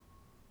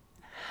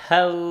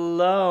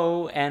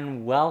Hello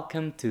and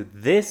welcome to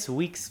this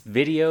week's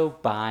video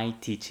by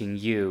Teaching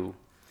You.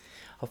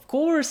 Of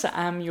course,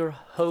 I'm your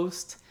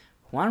host,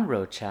 Juan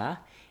Rocha,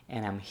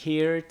 and I'm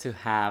here to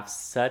have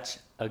such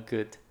a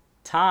good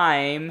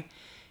time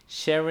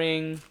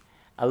sharing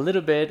a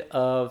little bit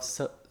of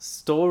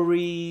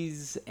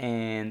stories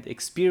and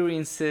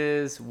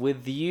experiences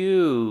with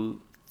you.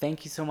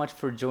 Thank you so much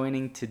for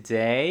joining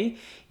today.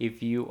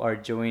 If you are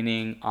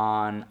joining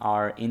on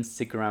our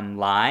Instagram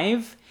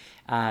Live,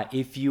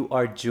 if you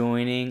are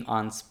joining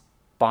on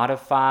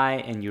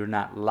Spotify and you're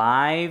not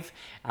live,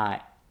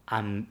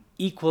 I'm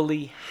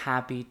equally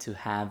happy to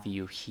have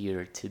you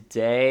here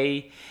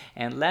today.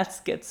 And let's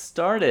get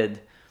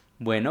started.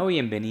 Bueno,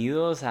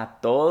 bienvenidos a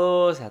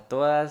todos, a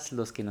todas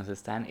los que nos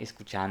están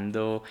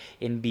escuchando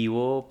en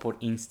vivo por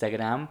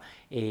Instagram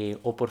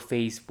o por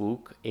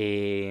Facebook.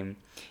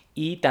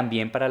 Y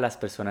también para las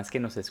personas que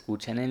nos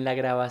escuchan en la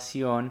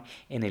grabación,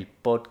 en el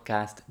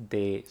podcast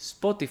de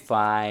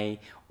Spotify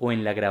o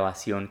en la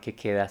grabación que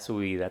queda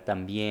subida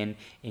también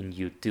en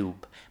YouTube.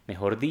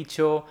 Mejor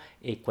dicho,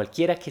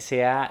 cualquiera que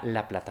sea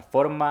la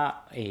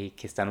plataforma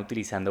que están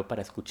utilizando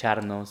para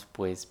escucharnos,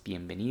 pues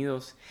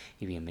bienvenidos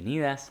y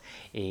bienvenidas.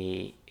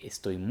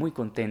 Estoy muy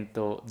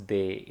contento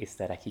de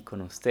estar aquí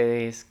con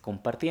ustedes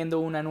compartiendo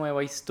una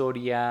nueva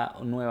historia,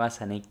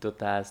 nuevas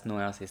anécdotas,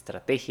 nuevas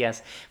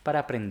estrategias para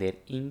aprender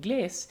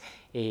inglés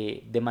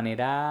de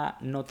manera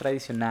no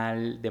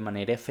tradicional, de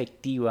manera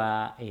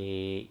efectiva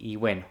y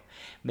bueno,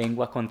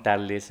 vengo a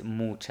contarles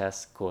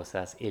muchas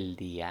cosas el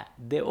día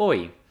de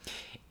hoy.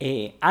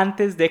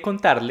 Antes de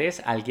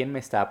contarles, alguien me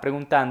estaba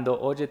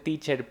preguntando, oye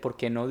teacher, ¿por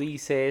qué no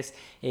dices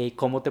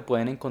cómo te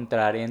pueden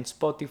encontrar en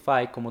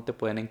Spotify, cómo te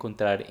pueden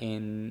encontrar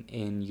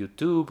en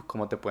YouTube,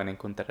 cómo te pueden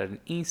encontrar en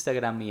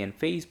Instagram y en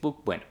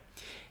Facebook? Bueno,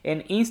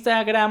 en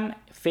Instagram,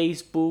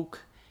 Facebook,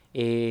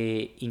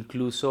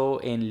 incluso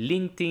en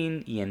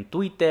LinkedIn y en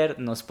Twitter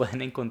nos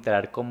pueden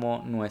encontrar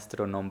como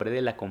nuestro nombre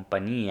de la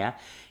compañía,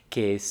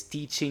 que es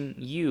Teaching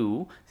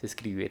You, se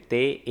escribe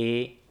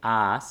Teaching,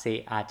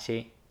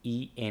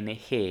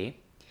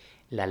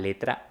 la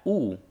letra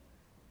U,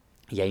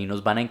 y ahí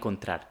nos van a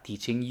encontrar.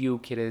 Teaching You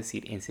quiere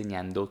decir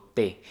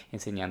enseñándote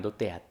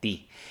a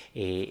ti.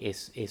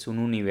 Es un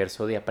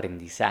universo de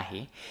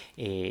aprendizaje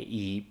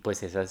y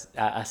pues esa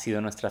ha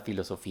sido nuestra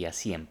filosofía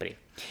siempre.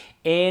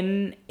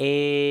 En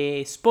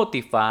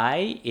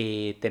Spotify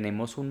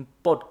tenemos un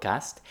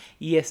podcast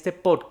y este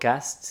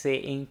podcast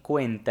se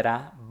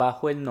encuentra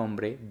bajo el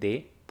nombre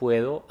de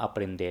Puedo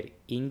Aprender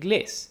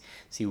Inglés.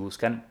 Si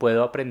buscan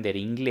Puedo Aprender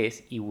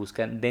Inglés y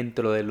buscan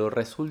dentro de los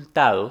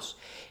resultados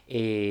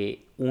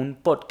un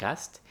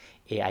podcast,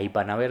 ahí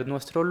van a ver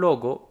nuestro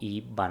logo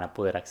y van a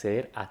poder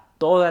acceder a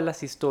todas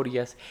las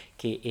historias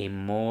que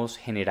hemos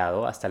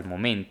generado hasta el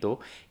momento,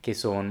 que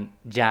son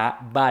ya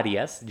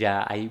varias,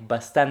 ya hay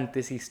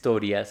bastantes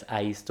historias,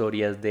 hay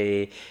historias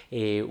de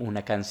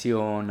una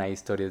canción, hay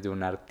historias de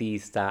un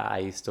artista,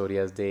 hay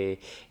historias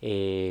de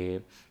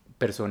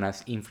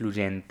personas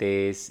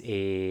influyentes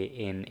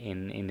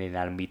en el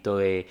ámbito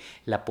de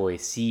la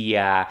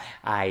poesía,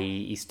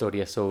 hay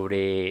historias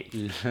sobre,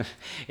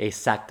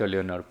 exacto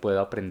Leonor,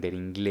 puedo aprender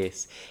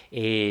inglés,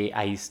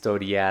 hay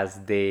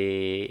historias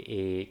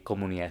de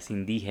comunidades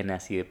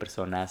indígenas y de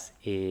personas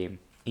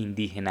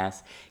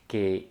indígenas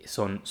que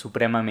son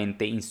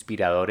supremamente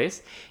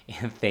inspiradores.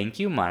 Thank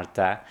you,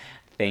 Marta.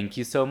 Thank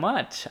you so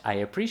much.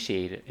 I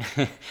appreciate it.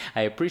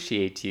 I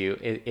appreciate you.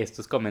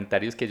 Estos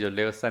comentarios que yo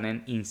leo están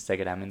en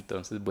Instagram,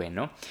 entonces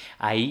bueno,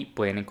 ahí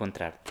pueden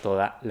encontrar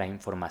toda la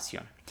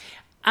información.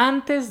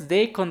 Antes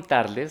de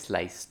contarles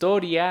la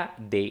historia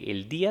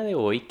del día de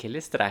hoy que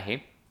les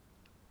traje,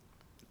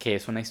 que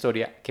es una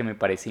historia que me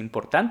parece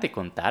importante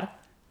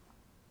contar,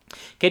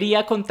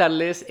 quería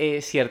contarles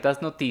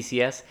ciertas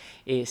noticias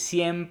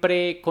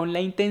siempre con la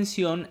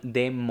intención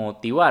de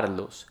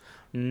motivarlos,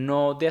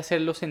 no de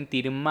hacerlos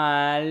sentir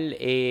mal,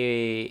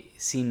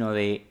 sino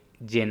de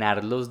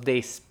llenarlos de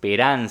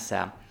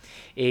esperanza.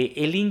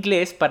 El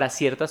inglés para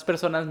ciertas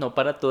personas, no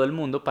para todo el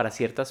mundo, para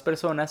ciertas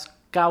personas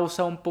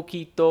causa un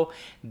poquito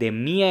de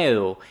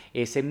miedo,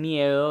 ese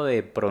miedo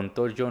de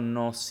pronto yo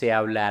no sé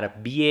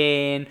hablar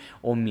bien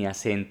o mi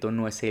acento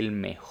no es el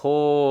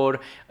mejor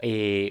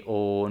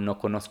o no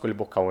conozco el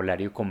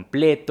vocabulario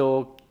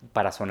completo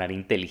para sonar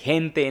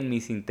inteligente en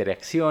mis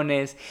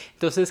interacciones,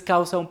 entonces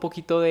causa un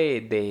poquito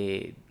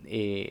de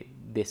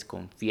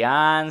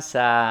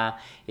desconfianza,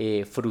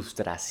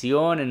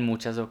 frustración en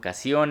muchas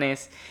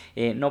ocasiones,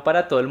 no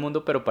para todo el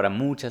mundo, pero para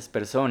muchas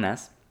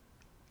personas.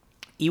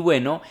 Y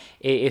bueno,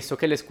 esto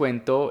que les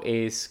cuento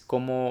es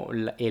como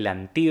el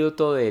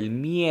antídoto del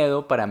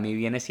miedo, para mí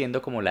viene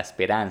siendo como la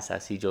esperanza.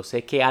 Si yo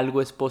sé que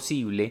algo es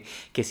posible,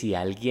 que si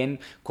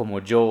alguien como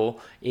yo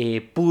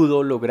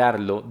pudo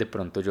lograrlo, de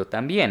pronto yo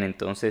también.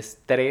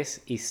 Entonces,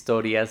 3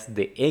 historias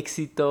de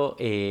éxito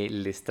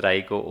les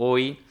traigo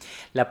hoy.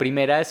 La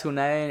primera es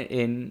una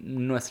de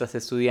nuestras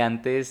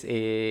estudiantes,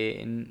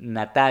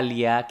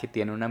 Natalia, que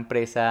tiene una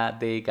empresa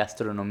de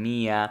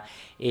gastronomía,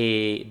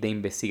 de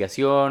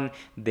investigación,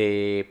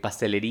 de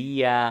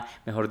pastelería,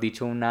 mejor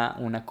dicho,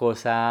 una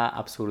cosa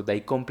absurda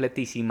y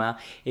completísima.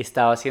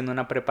 Estaba haciendo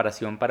una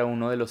preparación para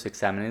uno de los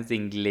exámenes de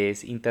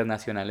inglés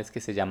internacionales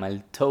que se llama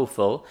el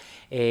TOEFL,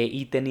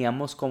 y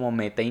teníamos como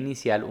meta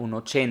inicial un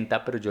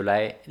 80, pero yo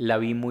la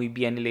vi muy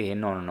bien y le dije,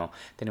 no,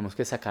 tenemos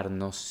que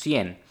sacarnos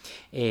 100.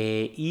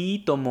 Y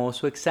tomó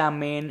su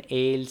examen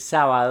el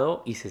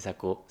sábado y se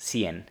sacó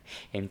 100.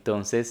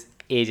 Entonces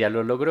ella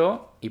lo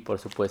logró y por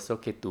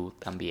supuesto que tú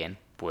también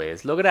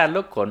puedes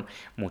lograrlo con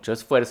mucho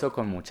esfuerzo,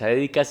 con mucha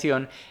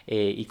dedicación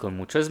y con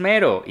mucho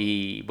esmero.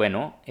 Y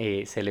bueno,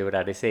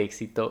 celebrar ese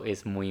éxito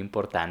es muy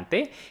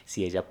importante.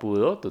 Si ella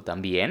pudo, tú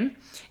también.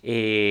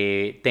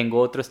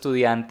 Tengo otro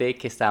estudiante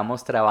que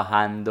estábamos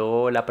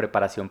trabajando la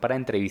preparación para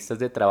entrevistas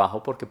de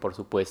trabajo porque por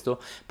supuesto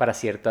para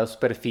ciertos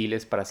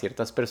perfiles, para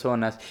ciertas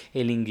personas,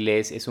 el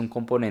inglés es un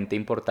componente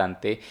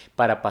importante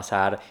para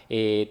pasar,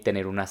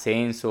 tener un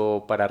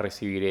ascenso, para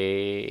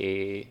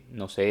recibir,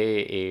 no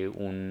sé,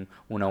 un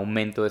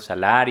aumento de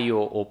salario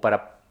o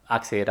para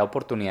acceder a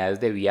oportunidades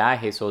de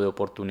viajes o de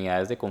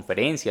oportunidades de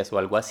conferencias o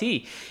algo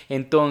así.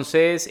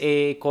 Entonces,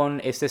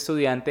 con este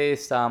estudiante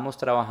estábamos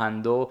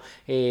trabajando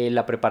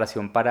la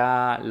preparación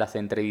para las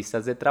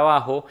entrevistas de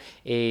trabajo,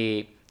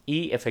 y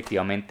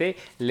efectivamente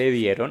le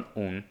dieron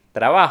un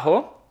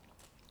trabajo,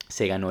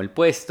 se ganó el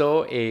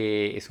puesto,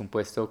 es un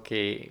puesto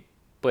que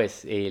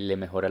pues le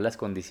mejora las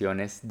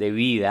condiciones de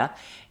vida,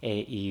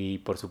 y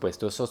por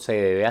supuesto eso se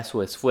debe a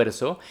su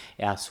esfuerzo,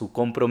 a su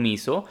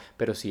compromiso,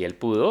 pero si él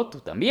pudo, tú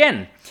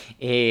también.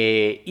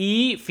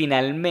 Y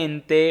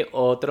finalmente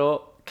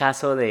otro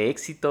caso de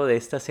éxito de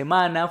esta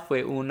semana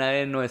fue una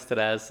de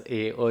nuestras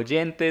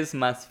oyentes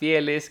más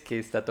fieles que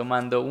está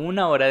tomando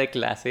una hora de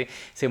clase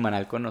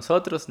semanal con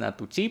nosotros,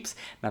 Natu Chips.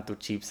 Natu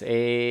Chips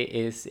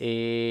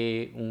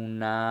tiene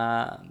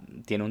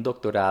un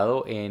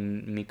doctorado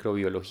en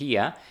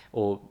microbiología,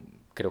 o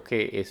creo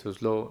que eso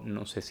es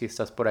no sé si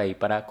estás por ahí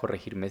para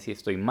corregirme si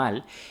estoy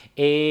mal.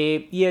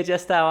 Y ella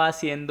estaba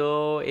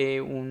haciendo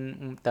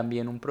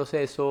también un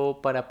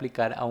proceso para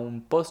aplicar a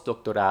un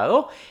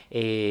postdoctorado,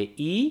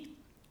 y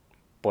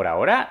por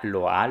ahora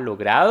lo ha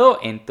logrado.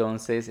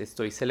 Entonces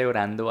estoy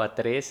celebrando a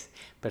 3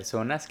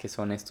 personas que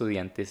son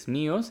estudiantes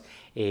míos.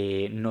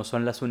 No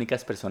son las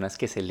únicas personas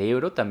que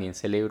celebro, también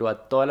celebro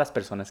a todas las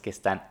personas que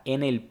están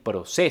en el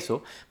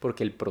proceso,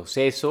 porque el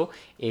proceso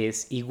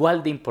es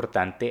igual de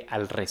importante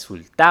al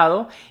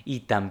resultado,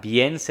 y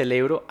también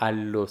celebro a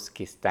los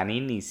que están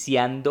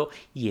iniciando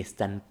y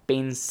están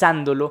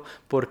pensándolo,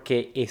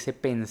 porque ese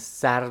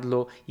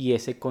pensarlo y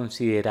ese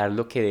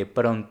considerarlo que de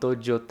pronto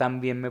yo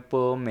también me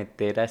puedo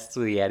meter a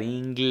estudiar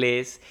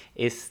inglés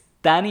es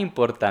tan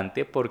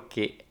importante,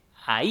 porque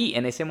ahí,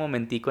 en ese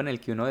momentico en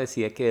el que uno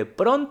decide que de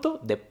pronto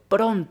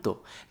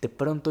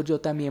yo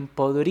también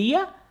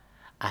podría,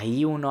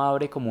 ahí uno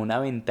abre como una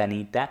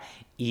ventanita,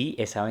 y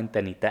esa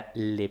ventanita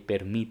le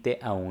permite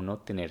a uno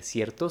tener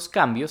ciertos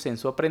cambios en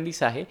su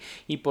aprendizaje,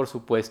 y por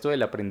supuesto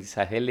el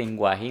aprendizaje del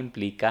lenguaje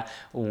implica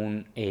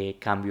un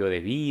cambio de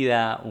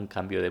vida, un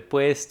cambio de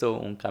puesto,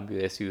 un cambio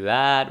de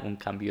ciudad, un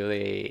cambio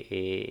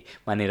de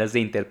maneras de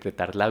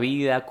interpretar la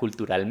vida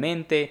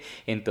culturalmente.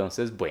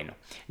 Entonces, bueno,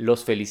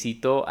 los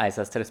felicito a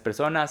esas 3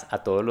 personas, a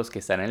todos los que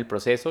están en el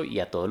proceso y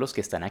a todos los que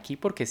están aquí,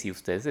 porque si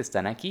ustedes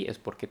están aquí es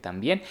porque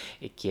también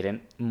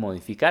quieren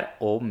modificar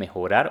o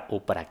mejorar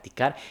o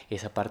practicar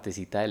esa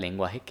partecita del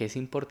lenguaje que es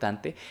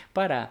importante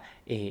para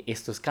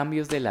estos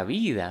cambios de la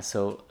vida.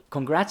 So,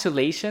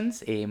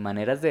 congratulations,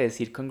 maneras de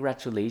decir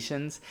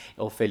congratulations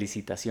o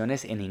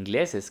felicitaciones en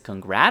inglés es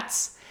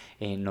congrats.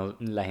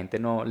 La gente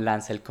no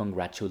lanza el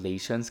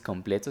congratulations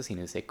completo,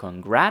 sino dice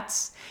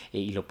congrats,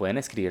 y lo pueden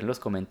escribir en los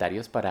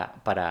comentarios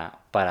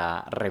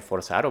para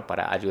reforzar o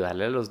para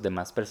ayudarle a las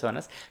demás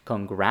personas.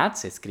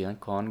 Congrats, escriban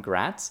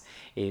congrats,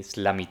 es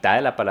la mitad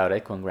de la palabra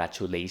de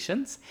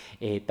congratulations.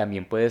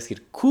 También puede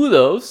decir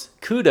kudos,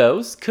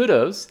 Kudos,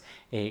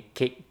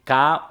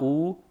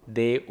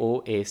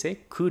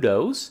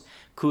 kudos.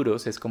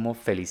 Kudos es como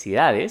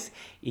felicidades,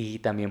 y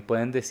también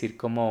pueden decir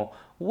como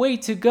way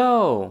to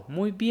go,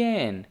 muy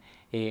bien.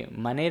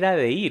 Manera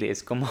de ir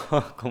es como,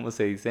 como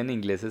se dice en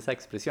inglés esa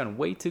expresión,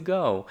 way to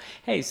go.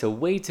 Hey, so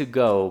way to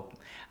go.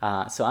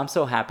 So I'm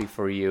so happy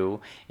for you.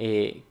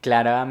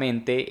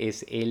 Claramente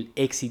es el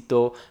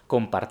éxito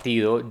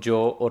compartido,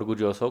 yo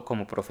orgulloso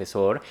como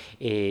profesor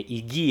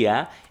y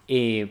guía,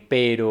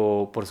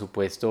 pero por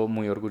supuesto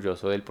muy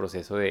orgulloso del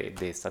proceso de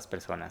estas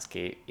personas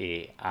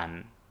que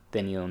han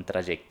tenido un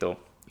trayecto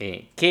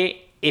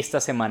que esta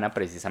semana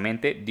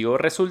precisamente dio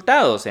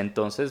resultados.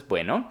 Entonces,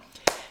 bueno,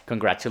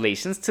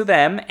 congratulations to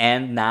them.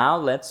 And now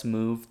let's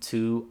move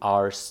to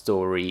our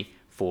story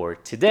for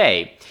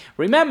today.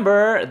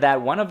 Remember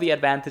that one of the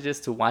advantages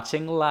to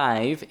watching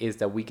live is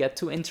that we get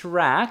to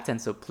interact,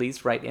 and so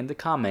please write in the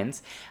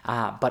comments.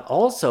 But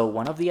also,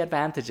 one of the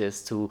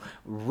advantages to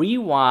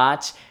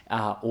rewatch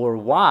or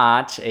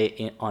watch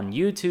on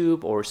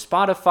YouTube or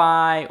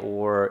Spotify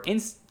or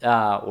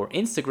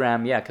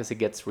Instagram, yeah, because it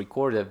gets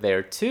recorded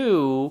there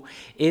too,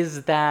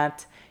 is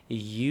that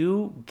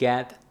you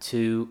get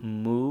to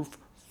move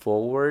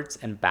forwards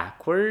and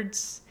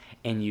backwards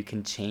and you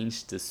can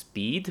change the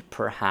speed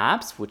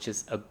perhaps, which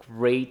is a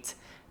great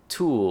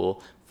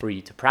tool for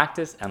you to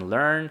practice and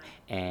learn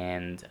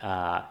and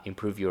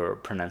improve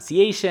your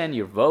pronunciation,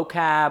 your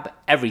vocab,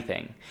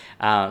 everything.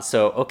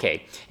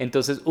 Okay.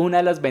 Entonces, una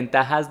de las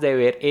ventajas de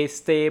ver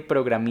este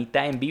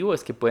programita en vivo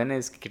es que pueden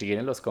escribir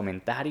en los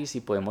comentarios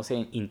y podemos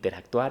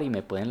interactuar y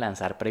me pueden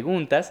lanzar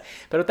preguntas.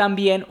 Pero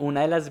también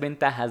una de las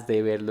ventajas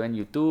de verlo en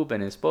YouTube,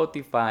 en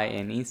Spotify,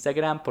 en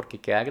Instagram, porque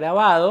queda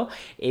grabado,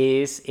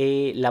 es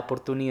la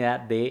oportunidad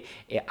de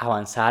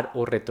avanzar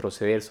o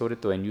retroceder, sobre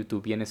todo en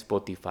YouTube y en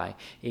Spotify,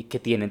 que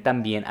tienen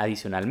también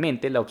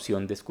adicionalmente la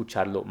opción de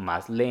escucharlo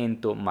más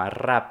lento, más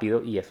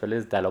rápido, y eso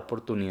les da la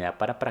oportunidad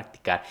para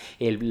practicar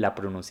la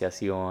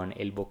pronunciación,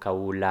 el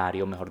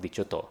vocabulario, mejor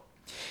dicho, todo.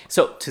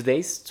 So,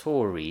 today's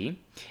story.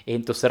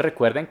 Entonces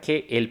recuerden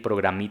que el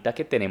programita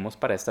que tenemos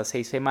para estas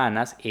 6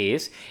 semanas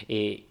es,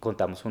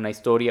 contamos una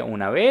historia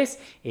una vez,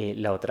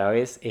 la otra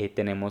vez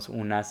tenemos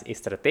unas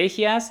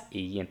estrategias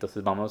y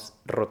entonces vamos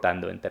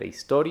rotando entre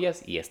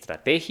historias y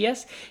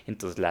estrategias.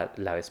 Entonces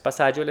la vez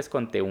pasada yo les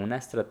conté una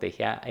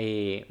estrategia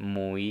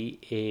muy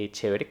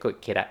chévere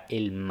que era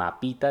el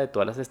mapita de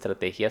todas las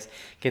estrategias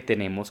que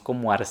tenemos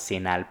como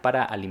arsenal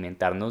para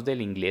alimentarnos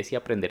del inglés y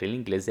aprender el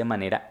inglés de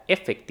manera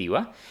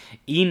efectiva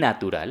y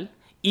natural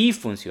y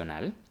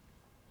funcional.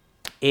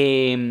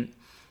 Pero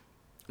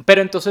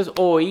entonces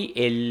hoy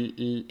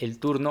el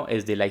turno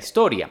es de la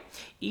historia.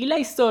 Y la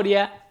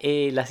historia,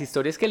 las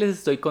historias que les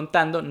estoy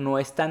contando no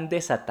están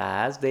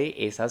desatadas de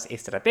esas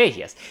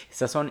estrategias.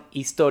 Estas son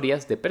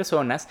historias de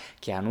personas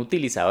que han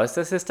utilizado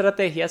estas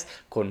estrategias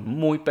con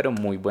pero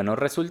muy buenos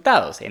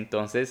resultados.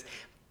 Entonces,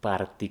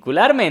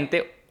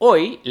 particularmente,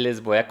 hoy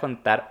les voy a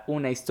contar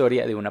una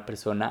historia de una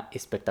persona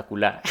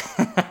espectacular.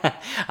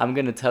 I'm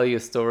going to tell you a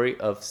story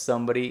of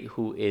somebody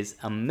who is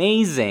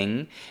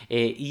amazing.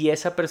 Y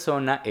esa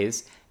persona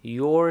es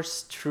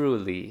yours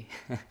truly.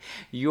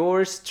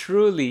 Yours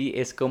truly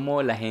es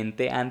como la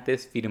gente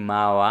antes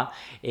firmaba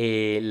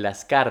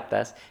las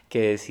cartas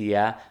que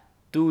decía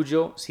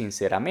tuyo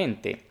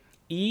sinceramente.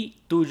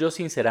 Y tuyo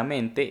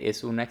sinceramente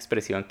es una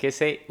expresión que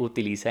se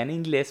utiliza en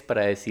inglés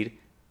para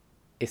decir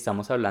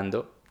estamos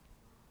hablando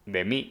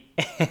de mí.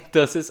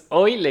 Entonces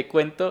hoy le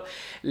cuento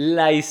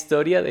la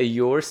historia de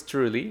yours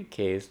truly,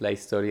 que es la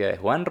historia de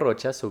Juan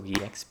Rocha, su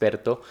guía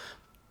experto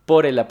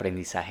por el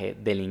aprendizaje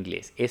del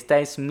inglés. Esta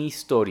es mi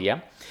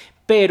historia,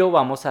 pero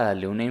vamos a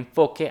darle un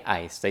enfoque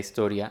a esta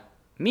historia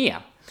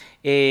mía.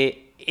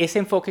 Ese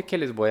enfoque que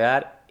les voy a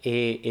dar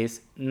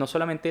es no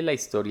solamente la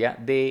historia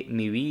de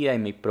mi vida y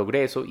mi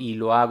progreso, y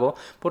lo hago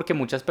porque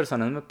muchas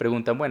personas me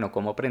preguntan, bueno,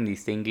 ¿cómo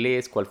aprendiste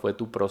inglés? ¿Cuál fue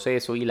tu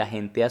proceso? Y la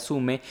gente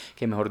asume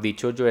que, mejor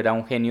dicho, yo era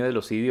un genio de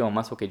los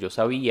idiomas o que yo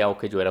sabía o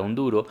que yo era un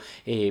duro,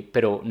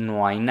 pero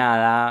no hay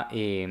nada,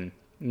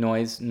 no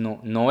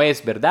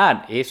es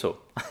verdad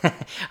eso.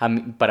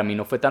 Para mí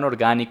no fue tan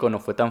orgánico, no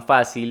fue tan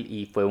fácil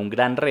y fue un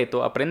gran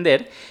reto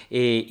aprender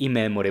y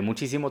me demoré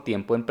muchísimo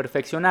tiempo en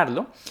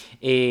perfeccionarlo.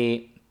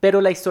 Pero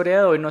la historia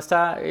de hoy no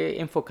está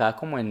enfocada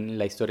como en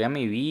la historia de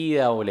mi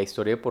vida o la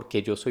historia de por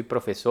qué yo soy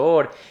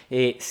profesor,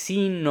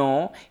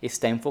 sino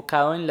está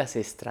enfocado en las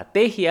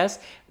estrategias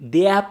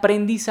de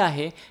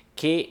aprendizaje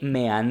que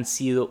me han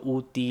sido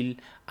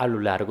útil a lo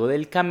largo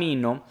del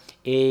camino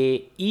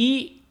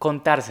y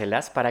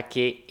contárselas para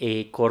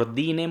que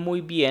coordine muy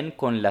bien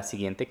con la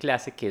siguiente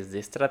clase, que es de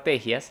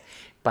estrategias,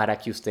 para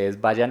que ustedes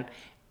vayan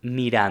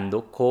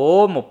mirando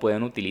cómo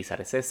pueden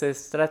utilizar esas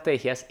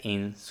estrategias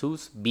en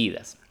sus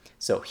vidas.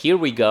 So here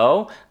we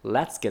go.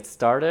 Let's get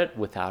started.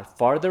 Without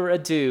further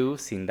ado,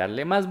 sin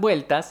darle más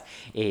vueltas,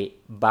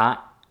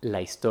 va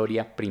la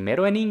historia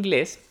primero en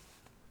inglés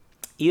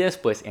y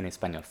después en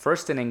español.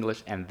 First in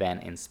English and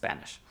then in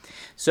Spanish.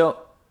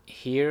 So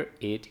here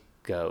it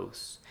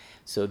goes.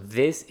 So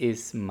this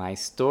is my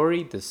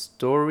story, the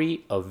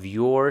story of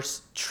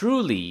yours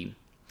truly.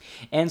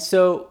 And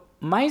so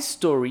my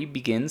story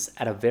begins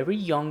at a very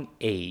young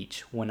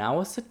age. When I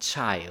was a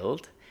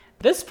child,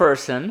 this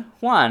person,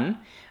 Juan,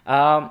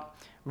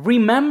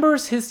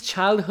 remembers his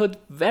childhood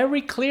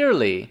very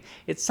clearly.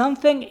 It's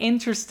something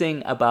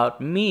interesting about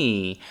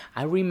me.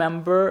 I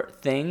remember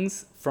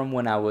things from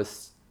when I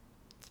was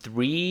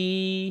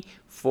 3,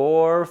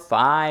 4,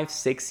 5,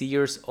 6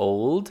 years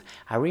old.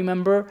 I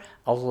remember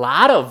a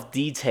lot of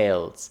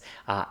details.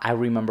 I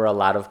remember a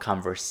lot of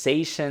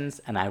conversations,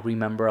 and I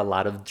remember a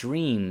lot of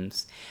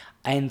dreams.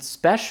 And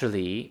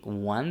especially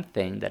one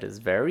thing that is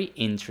very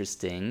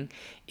interesting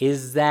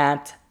is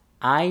that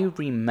I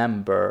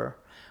remember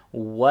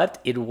what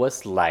it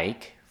was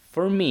like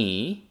for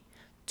me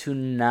to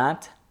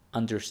not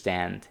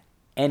understand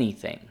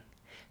anything.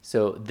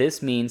 So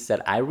this means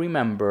that I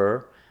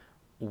remember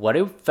what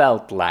it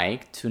felt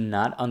like to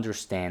not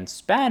understand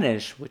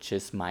Spanish, which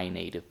is my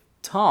native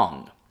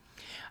tongue.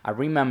 I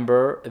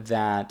remember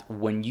that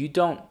when you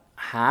don't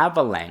have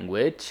a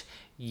language,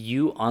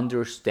 you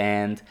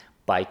understand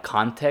by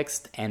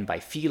context and by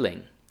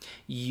feeling.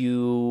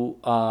 You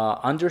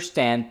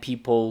understand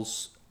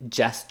people's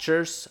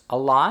gestures a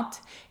lot,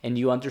 and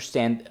you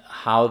understand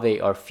how they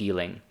are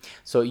feeling.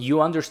 So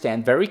you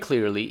understand very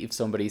clearly if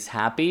somebody's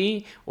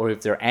happy or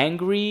if they're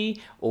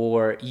angry,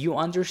 or you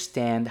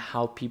understand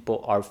how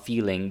people are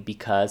feeling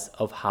because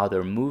of how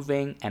they're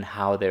moving and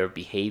how they're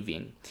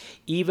behaving,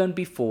 even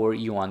before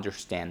you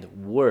understand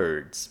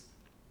words.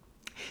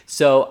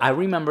 So I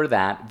remember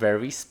that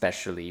very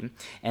specially,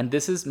 and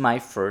this is my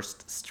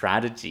first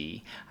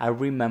strategy. I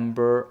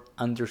remember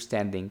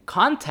understanding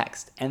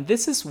context, and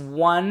this is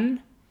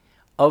one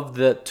of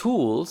the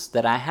tools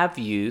that I have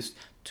used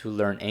to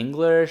learn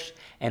English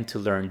and to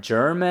learn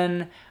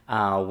German.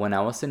 When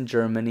I was in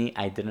Germany,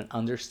 I didn't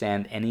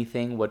understand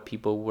anything what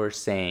people were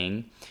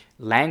saying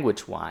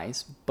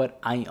language-wise, but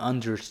I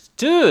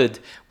understood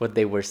what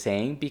they were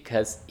saying,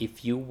 because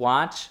if you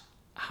watch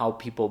how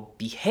people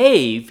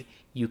behave,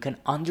 you can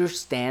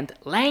understand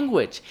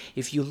language.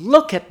 If you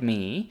look at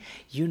me,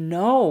 you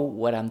know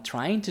what I'm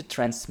trying to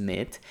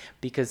transmit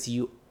because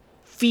you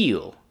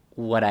feel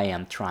what I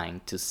am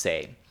trying to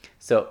say.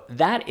 So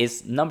that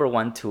is number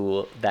one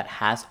tool that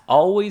has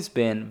always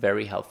been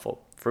very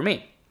helpful for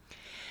me.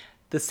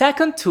 The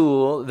second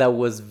tool that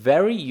was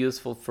very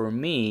useful for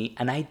me,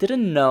 and I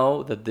didn't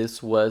know that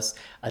this was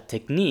a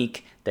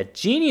technique that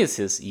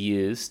geniuses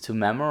use to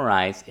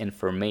memorize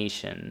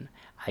information.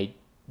 I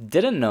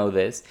didn't know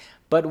this,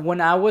 but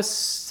when I was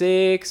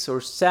 6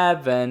 or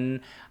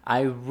 7,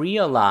 I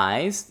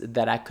realized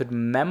that I could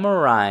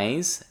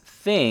memorize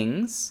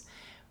things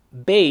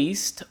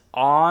based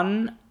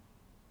on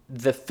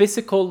the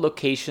physical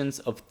locations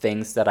of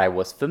things that I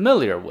was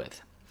familiar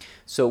with.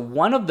 So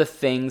one of the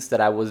things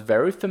that I was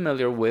very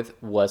familiar with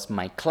was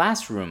my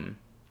classroom,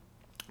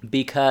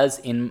 because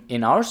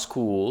in our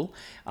school,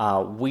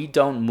 we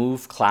don't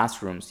move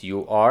classrooms.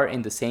 You are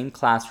in the same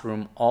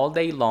classroom all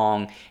day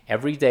long,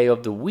 every day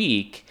of the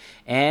week,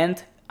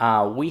 and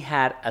we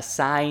had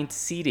assigned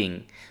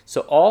seating.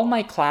 So all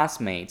my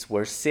classmates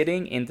were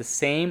sitting in the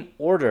same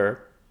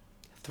order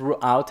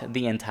throughout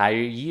the entire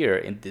year,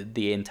 in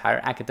the entire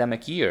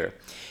academic year.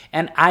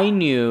 And I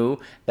knew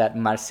that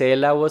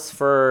Marcela was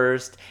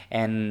first,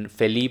 and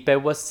Felipe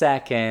was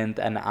second,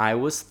 and I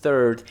was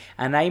third,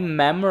 and I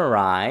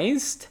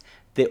memorized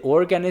the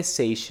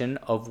organization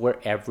of where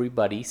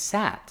everybody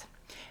sat.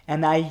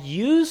 And I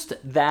used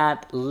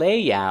that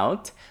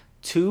layout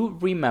to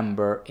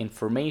remember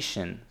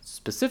information,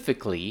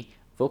 specifically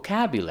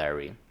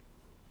vocabulary.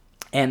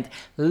 And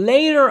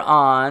later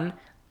on,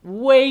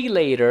 way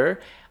later,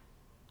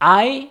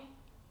 I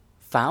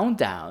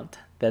found out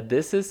that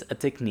this is a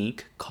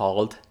technique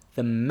called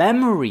the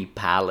memory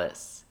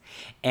palace.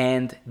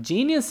 And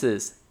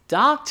geniuses,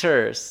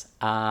 doctors,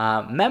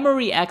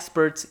 memory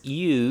experts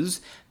use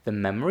the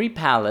memory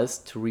palace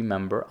to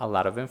remember a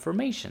lot of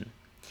information.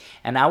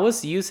 And I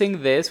was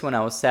using this when I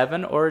was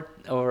 7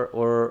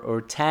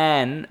 or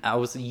 10. I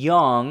was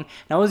young, and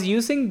I was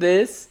using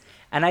this,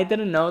 and I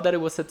didn't know that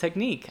it was a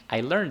technique.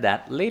 I learned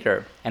that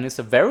later, and it's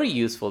a very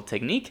useful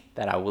technique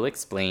that I will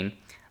explain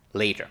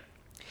later.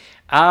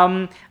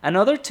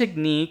 Another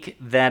technique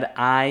that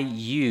I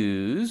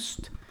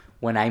used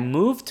when I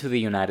moved to the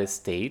United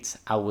States,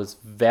 I was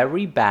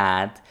very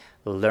bad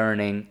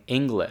learning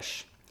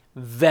English.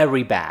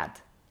 Very bad.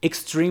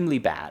 Extremely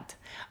bad.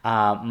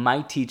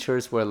 My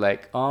teachers were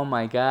like, oh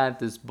my God,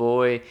 this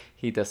boy,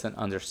 he doesn't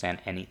understand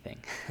anything.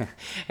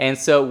 And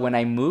so when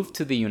I moved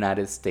to the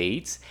United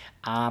States,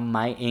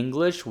 my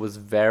English was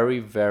very,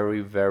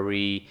 very,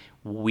 very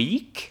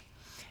weak.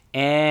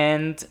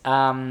 And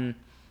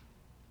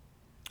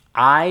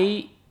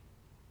I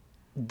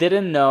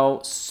didn't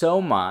know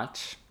so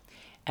much,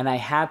 and I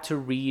had to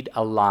read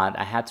a lot.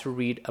 I had to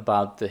read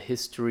about the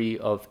history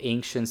of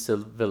ancient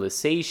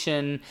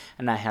civilization,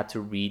 and I had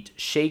to read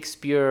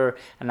Shakespeare,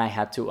 and I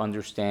had to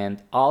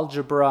understand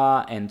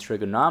algebra and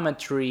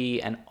trigonometry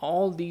and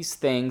all these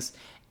things,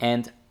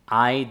 and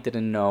I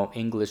didn't know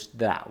English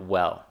that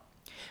well.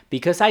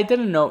 Because I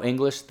didn't know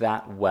English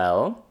that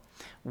well,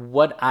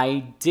 what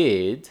I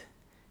did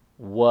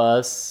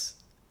was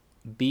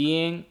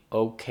being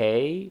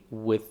okay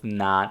with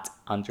not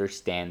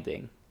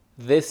understanding.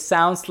 This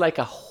sounds like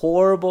a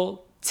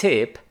horrible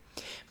tip,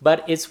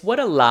 but it's what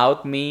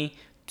allowed me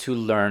to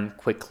learn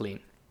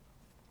quickly.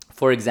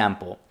 For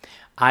example,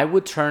 I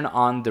would turn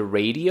on the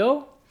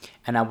radio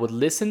and I would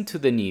listen to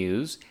the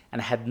news,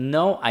 and I had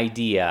no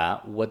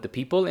idea what the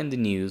people in the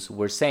news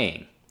were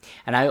saying.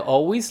 And I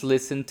always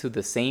listened to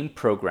the same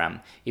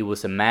program. It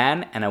was a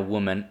man and a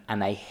woman,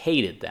 and I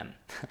hated them.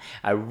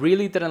 I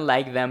really didn't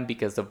like them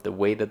because of the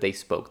way that they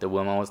spoke. The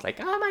woman was like,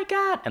 oh my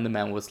God, and the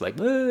man was like,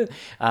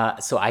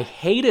 so I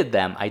hated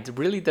them. I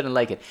really didn't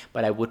like it.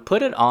 But I would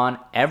put it on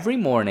every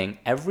morning,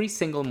 every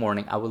single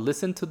morning. I would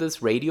listen to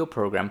this radio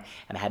program,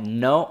 and I had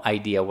no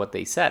idea what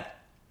they said.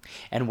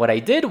 And what I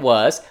did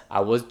was, I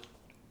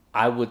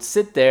would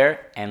sit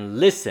there and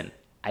listen.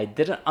 I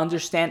didn't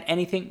understand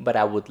anything, but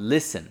I would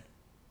listen.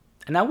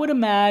 And I would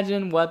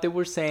imagine what they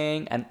were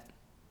saying, and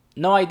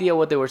no idea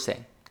what they were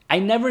saying. I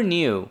never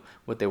knew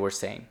what they were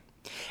saying.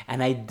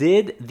 And I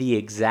did the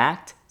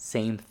exact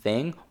same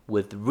thing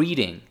with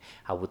reading.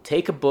 I would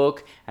take a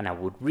book and I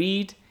would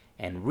read,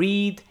 and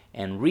read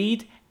and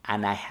read,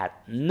 and I had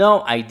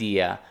no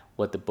idea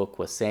what the book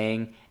was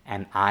saying,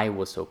 and I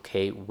was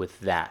okay with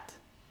that.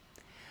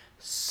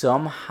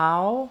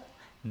 Somehow,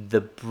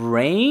 the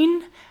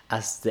brain,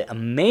 as the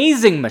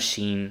amazing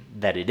machine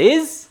that it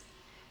is,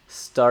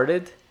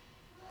 started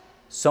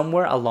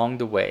somewhere along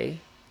the way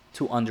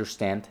to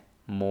understand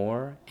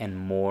more and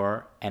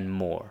more and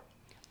more.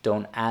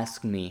 Don't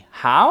ask me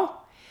how,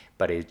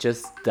 but it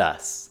just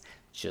does.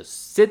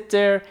 Just sit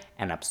there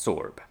and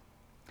absorb.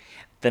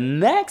 The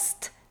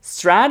next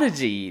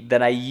strategy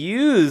that I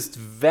used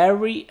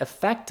very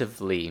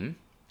effectively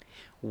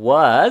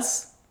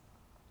was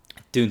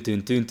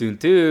drinking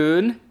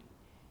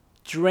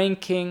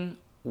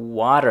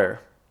water.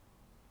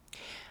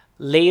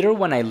 Later,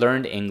 when I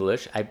learned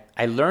English,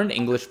 I learned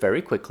English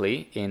very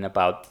quickly. In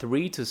about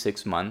 3 to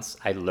 6 months,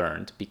 I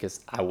learned because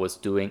I was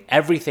doing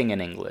everything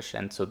in English.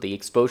 And so the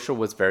exposure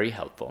was very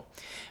helpful.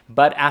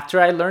 But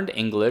after I learned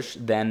English,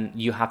 then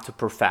you have to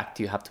perfect.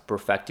 You have to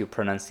perfect your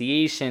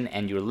pronunciation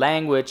and your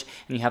language.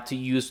 And you have to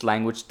use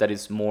language that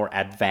is more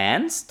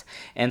advanced.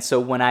 And so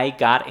when I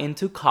got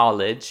into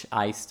college,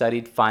 I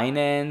studied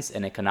finance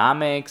and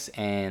economics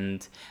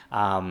and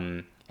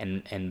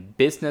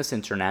business,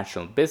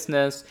 international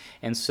business.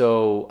 And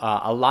so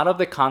a lot of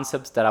the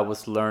concepts that I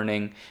was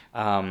learning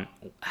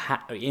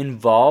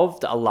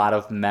involved a lot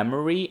of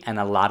memory and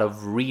a lot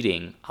of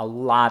reading.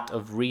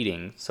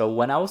 So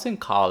when I was in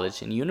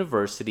college and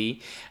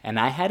university and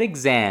I had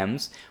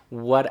exams,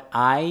 what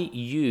I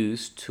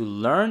used to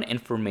learn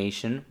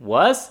information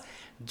was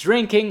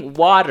drinking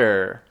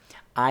water.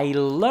 I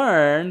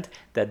learned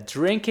that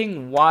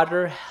drinking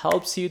water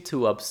helps you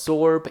to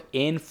absorb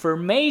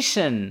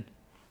information.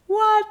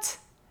 What?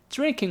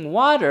 Drinking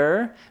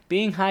water?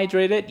 Being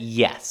hydrated?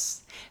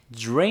 Yes.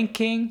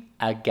 Drinking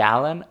a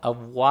gallon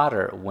of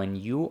water when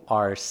you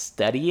are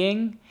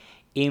studying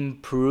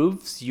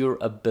improves your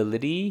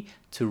ability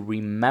to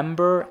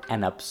remember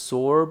and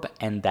absorb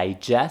and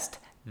digest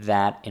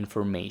that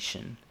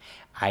information.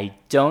 I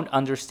don't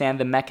understand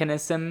the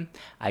mechanism.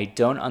 I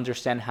don't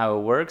understand how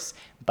it works,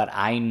 but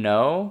I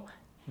know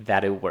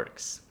that it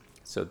works.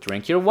 So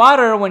drink your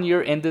water when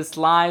you're in this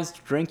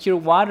live. Drink your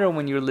water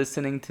when you're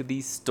listening to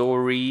these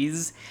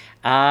stories.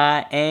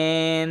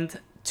 And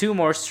 2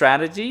 more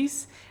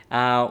strategies.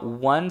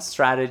 One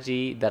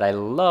strategy that I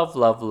love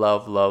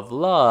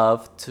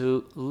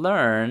to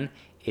learn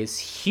is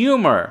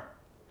humor.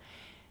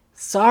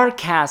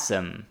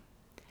 Sarcasm.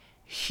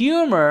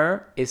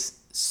 Humor is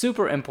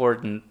super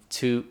important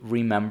to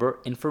remember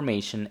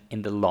information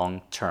in the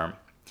long term.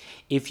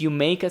 If you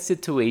make a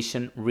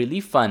situation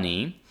really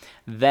funny,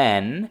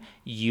 then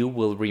you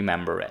will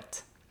remember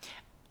it.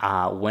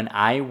 When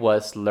I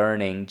was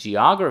learning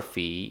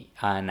geography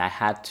and I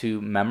had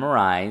to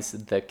memorize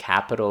the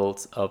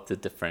capitals of the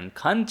different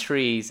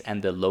countries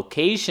and the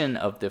location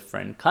of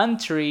different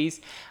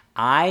countries,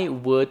 I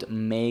would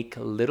make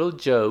little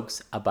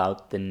jokes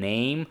about the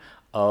name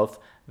of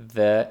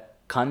the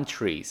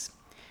countries.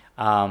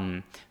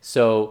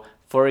 So,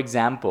 for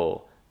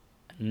example,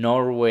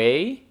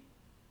 Norway,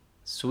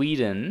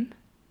 Sweden,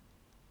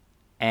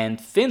 and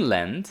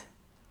Finland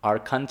are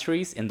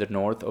countries in the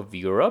north of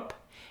Europe.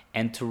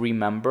 And to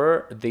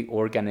remember the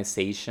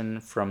organization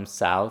from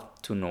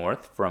south to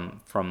north,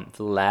 from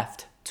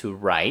left to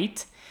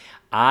right,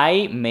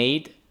 I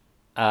made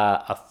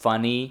a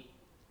funny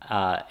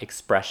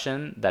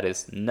expression that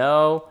is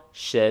no,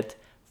 shit,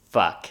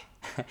 fuck.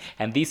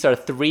 And these are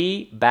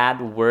 3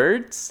 bad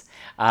words.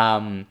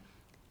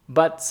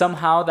 But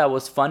somehow that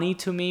was funny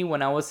to me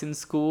when I was in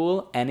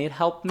school, and it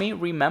helped me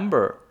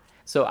remember.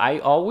 So I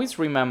always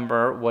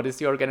remember what is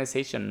the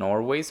organization.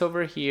 Norway's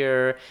over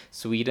here,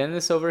 Sweden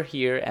is over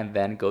here, and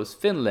then goes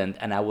Finland.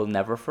 And I will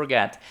never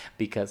forget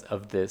because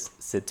of this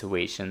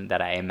situation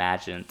that I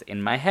imagined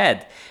in my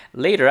head.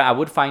 Later, I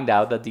would find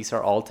out that these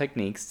are all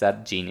techniques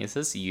that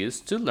geniuses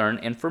use to learn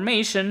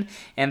information.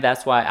 And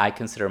that's why I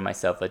consider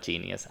myself a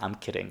genius. I'm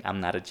kidding.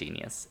 I'm not a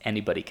genius.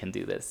 Anybody can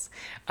do this.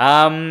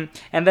 And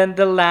then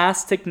the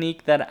last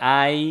technique that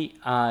I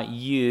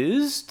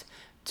used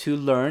to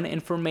learn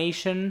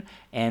information,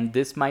 and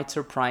this might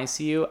surprise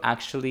you,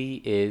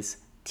 actually is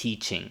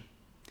teaching.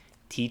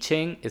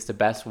 Teaching is the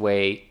best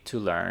way to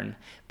learn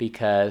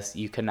because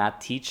you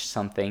cannot teach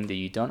something that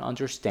you don't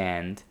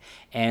understand.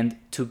 And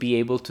to be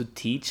able to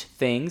teach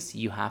things,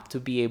 you have to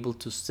be able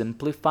to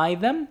simplify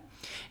them.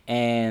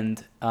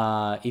 And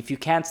if you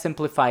can't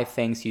simplify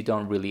things, you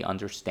don't really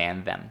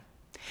understand them.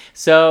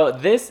 So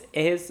this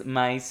is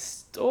my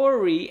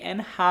story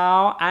and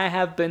how I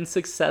have been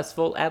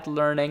successful at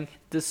learning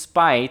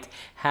despite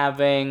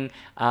having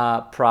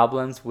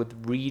problems with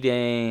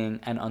reading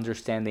and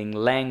understanding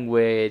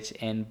language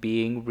and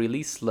being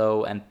really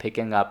slow and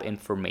picking up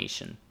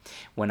information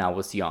when I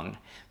was young.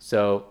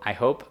 So I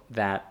hope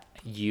that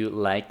you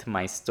liked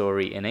my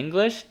story in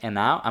English, and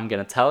now I'm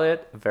gonna tell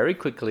it very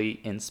quickly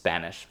in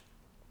Spanish.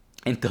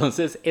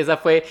 Entonces, esa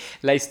fue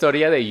la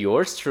historia de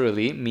yours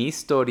truly, mi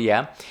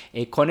historia,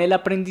 con el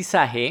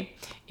aprendizaje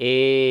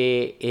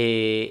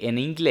en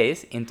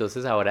inglés.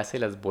 Entonces, ahora se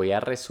las voy a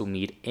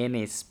resumir en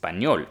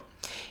español.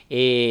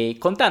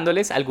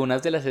 contándoles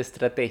algunas de las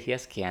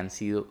estrategias que han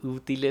sido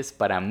útiles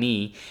para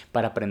mí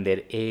para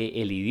aprender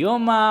el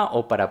idioma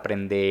o para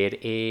aprender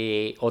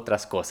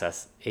otras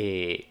cosas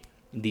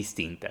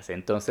distintas.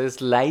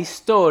 Entonces la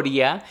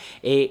historia,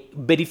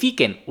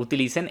 verifiquen,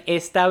 utilicen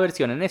esta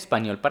versión en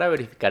español para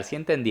verificar si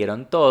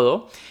entendieron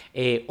todo,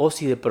 o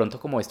si de pronto,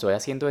 como estoy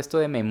haciendo esto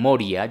de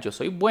memoria, yo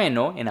soy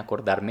bueno en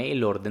acordarme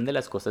el orden de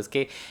las cosas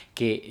que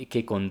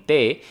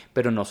conté,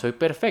 pero no soy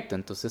perfecto.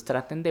 Entonces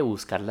traten de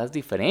buscar las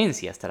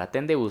diferencias,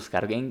 traten de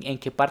buscar en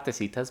qué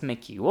partecitas me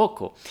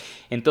equivoco.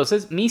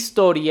 Entonces mi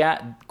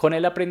historia con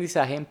el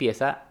aprendizaje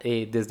empieza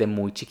desde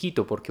muy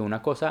chiquito, porque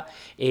una cosa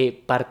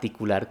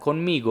particular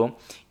conmigo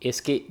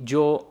es que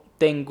yo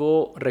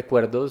tengo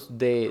recuerdos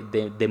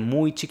de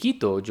muy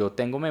chiquito. Yo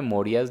tengo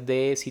memorias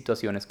de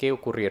situaciones que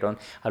ocurrieron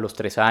a los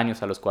 3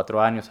 años, a los 4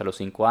 años, a los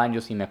 5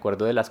 años, y me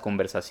acuerdo de las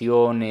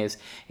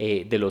conversaciones,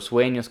 de los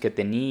sueños que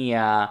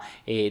tenía,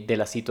 de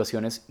las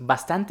situaciones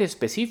bastante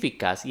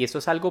específicas, y eso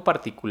es algo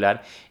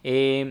particular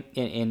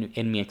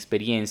en mi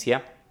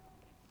experiencia.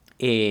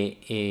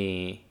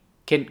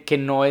 Que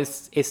no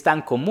es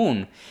tan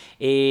común.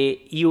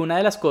 Y una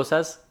de las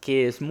cosas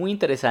que es muy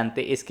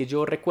interesante es que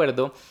yo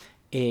recuerdo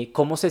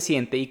cómo se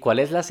siente y cuál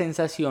es la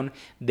sensación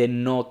de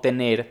no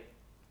tener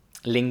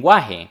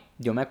lenguaje.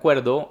 Yo me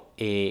acuerdo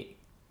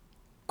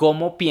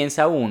cómo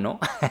piensa uno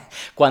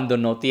cuando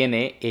no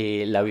tiene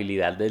la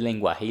habilidad del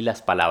lenguaje y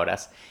las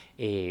palabras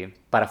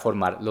para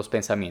formar los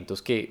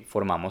pensamientos que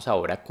formamos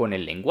ahora con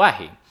el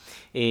lenguaje.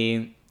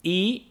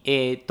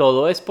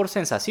 Todo es por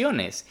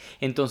sensaciones.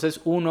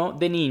 Entonces uno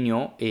de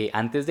niño,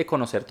 antes de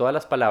conocer todas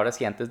las palabras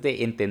y antes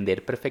de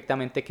entender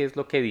perfectamente qué es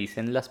lo que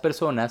dicen las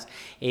personas,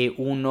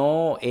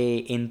 uno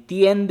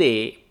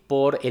entiende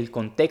por el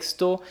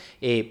contexto,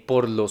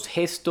 por los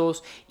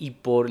gestos y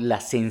por la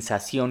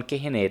sensación que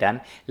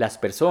generan las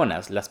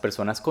personas. Las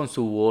personas con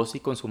su voz y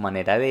con su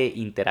manera de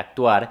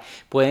interactuar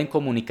pueden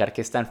comunicar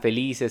que están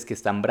felices, que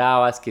están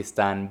bravas, que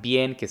están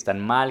bien, que están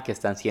mal, que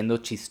están siendo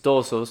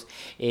chistosos.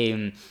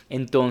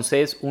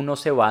 Entonces uno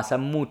se basa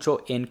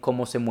mucho en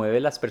cómo se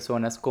mueven las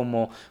personas,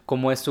 cómo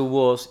es su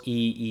voz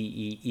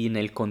y en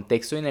el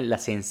contexto y en la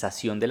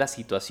sensación de la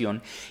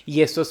situación.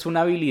 Y esto es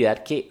una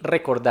habilidad que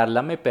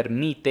recordarla me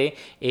permite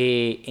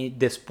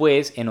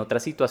después en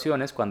otras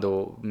situaciones,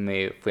 cuando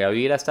me fui a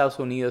vivir a Estados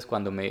Unidos,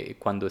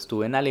 cuando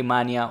estuve en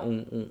Alemania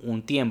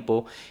un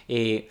tiempo,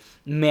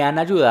 me han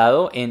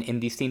ayudado en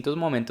distintos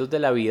momentos de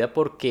la vida,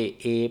 porque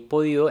he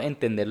podido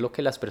entender lo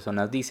que las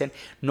personas dicen,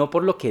 no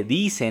por lo que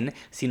dicen,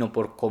 sino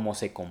por cómo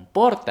se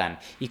comportan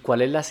y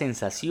cuál es la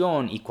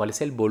sensación y cuál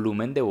es el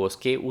volumen de voz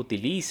que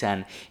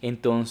utilizan.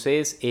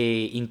 Entonces,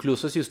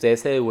 incluso si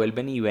ustedes se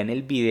devuelven y ven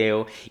el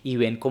video y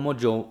ven cómo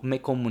yo me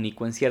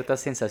comunico en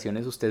ciertas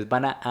sensaciones, ustedes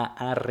van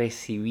a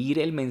recibir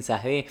el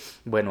mensaje de,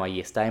 bueno, ahí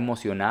está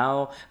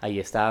emocionado, ahí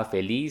está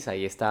feliz,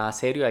 ahí está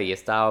serio, ahí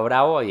está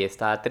bravo, ahí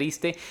está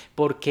triste,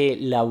 porque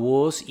la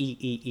voz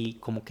y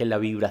como que la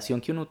vibración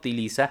que uno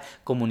utiliza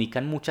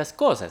comunican muchas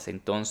cosas.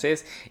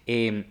 Entonces,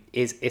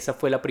 esa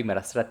fue la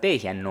primera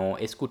estrategia, no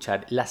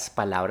escuchar las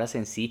palabras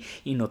en sí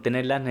y no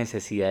tener las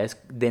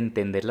necesidades de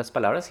entender las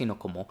palabras, sino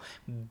como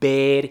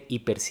ver y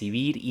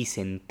percibir y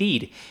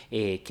sentir,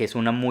 que es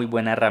una muy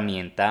buena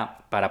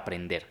herramienta para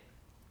aprender.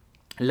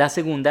 La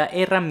segunda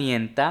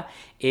herramienta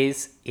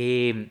es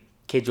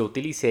que yo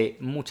utilicé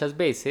muchas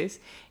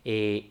veces,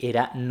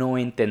 era no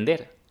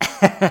entender.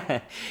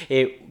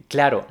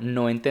 Claro,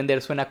 no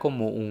entender suena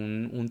como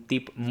un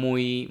tip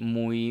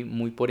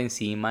muy por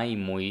encima y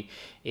muy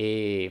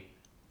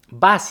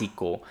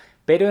básico,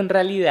 pero en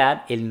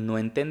realidad el no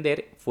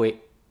entender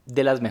fue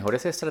de las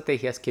mejores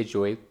estrategias que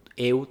yo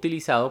he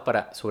utilizado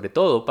sobre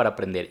todo para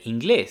aprender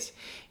inglés.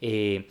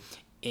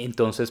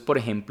 Entonces, por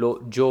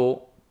ejemplo,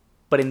 yo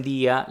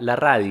prendía la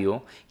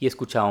radio y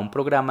escuchaba un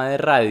programa de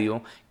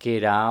radio que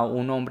era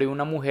un hombre y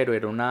una mujer, o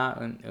era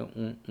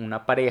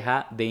una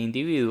pareja de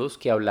individuos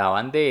que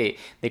hablaban de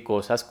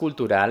cosas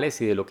culturales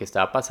y de lo que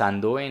estaba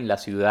pasando en la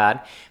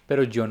ciudad,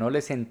 pero yo no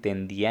les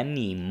entendía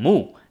ni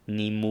mu.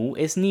 Ni mu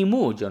es ni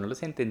mu, yo no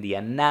les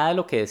entendía nada de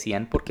lo que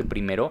decían, porque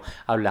primero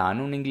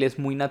hablaban un inglés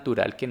muy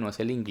natural que no es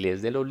el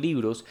inglés de los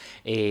libros,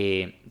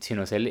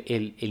 sino es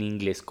el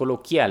inglés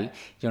coloquial.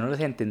 Yo no les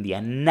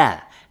entendía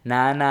nada,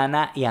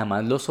 nada, y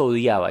además los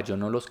odiaba. Yo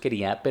no los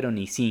quería, pero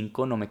ni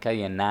cinco, no me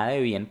caían nada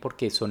de bien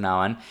porque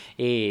sonaban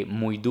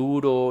muy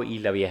duro, y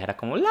la vieja era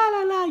como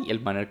y el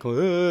man era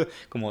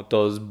como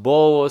todos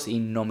bobos y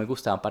no me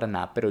gustaban para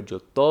nada. Pero yo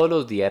todos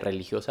los días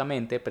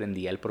religiosamente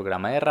prendía el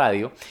programa de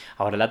radio.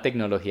 Ahora la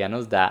tecnología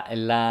nos da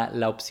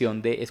la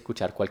opción de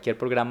escuchar cualquier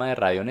programa de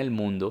radio en el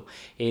mundo,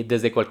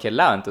 desde cualquier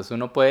lado. Entonces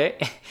uno puede,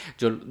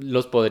 yo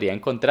los podría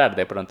encontrar,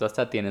 de pronto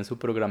hasta tienen su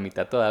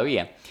programita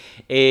todavía.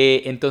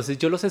 Entonces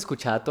yo los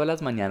escuchaba todas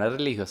las mañanas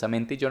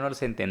religiosamente y yo no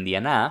les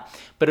entendía nada,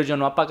 pero yo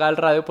no apagaba el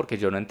radio porque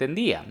yo no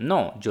entendía.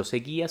 No, yo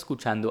seguía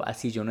escuchando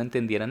así yo no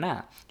entendiera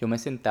nada. Yo me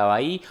sentaba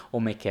ahí o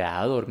me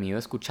quedaba dormido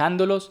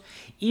escuchándolos,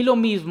 y lo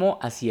mismo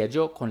hacía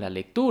yo con la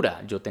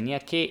lectura. Yo tenía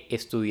que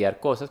estudiar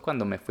cosas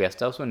cuando me fui a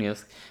Estados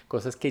Unidos,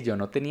 cosas cosas que yo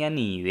no tenía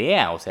ni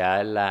idea. O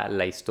sea,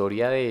 la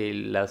historia de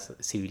las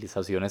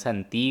civilizaciones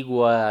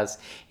antiguas,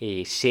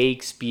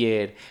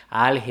 Shakespeare,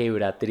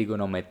 álgebra,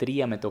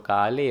 trigonometría, me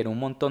tocaba leer un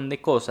montón de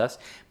cosas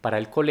para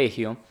el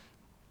colegio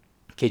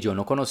que yo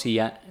no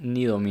conocía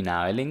ni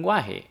dominaba el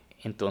lenguaje.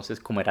 Entonces,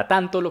 como era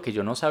tanto lo que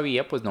yo no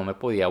sabía, pues no me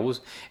podía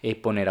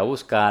poner a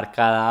buscar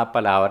cada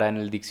palabra en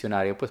el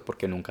diccionario, pues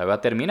porque nunca iba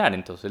a terminar.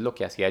 Entonces lo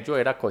que hacía yo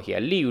era cogía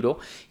el libro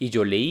y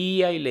yo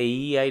leía y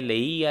leía y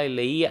leía y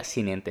leía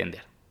sin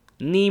entender.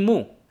 Ni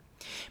mu.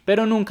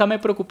 Pero nunca me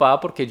preocupaba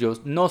porque yo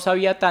no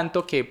sabía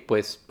tanto que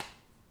pues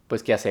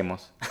 ¿qué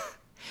hacemos?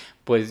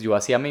 Pues yo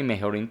hacía mi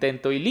mejor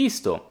intento y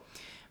listo.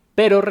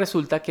 Pero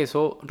resulta que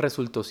eso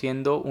resultó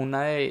siendo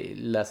una de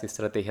las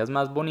estrategias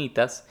más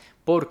bonitas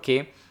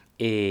porque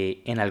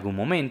en algún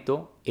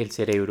momento el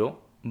cerebro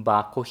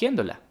va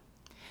cogiéndola.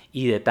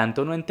 Y de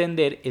tanto no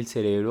entender, el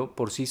cerebro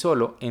por sí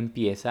solo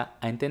empieza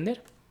a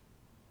entender.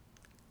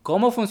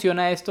 ¿Cómo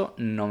funciona esto?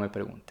 No me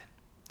pregunten.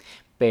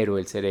 Pero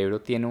el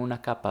cerebro tiene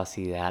una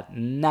capacidad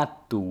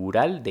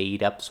natural de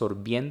ir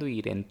absorbiendo,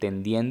 ir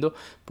entendiendo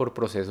por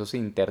procesos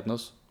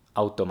internos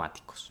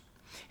automáticos.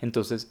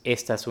 Entonces,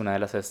 esta es una de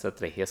las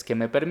estrategias que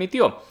me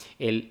permitió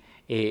el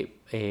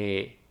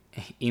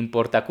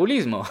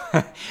importaculismo.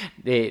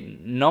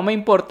 No me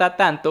importa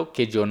tanto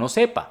que yo no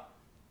sepa.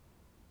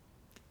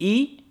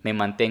 Y me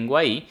mantengo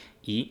ahí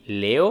y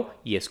leo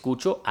y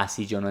escucho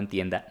así yo no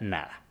entienda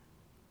nada.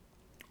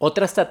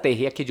 Otra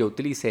estrategia que yo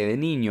utilicé de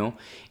niño,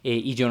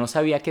 y yo no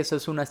sabía que eso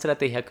es una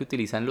estrategia que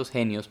utilizan los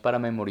genios para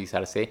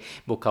memorizarse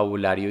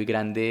vocabulario y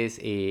grandes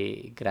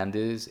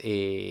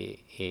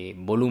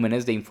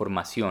volúmenes de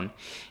información,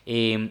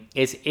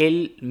 es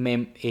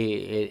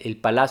el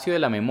palacio de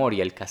la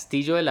memoria, el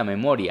castillo de la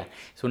memoria.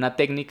 Es una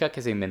técnica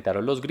que se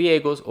inventaron los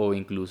griegos o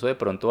incluso de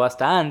pronto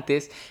hasta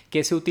antes,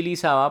 que se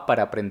utilizaba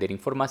para aprender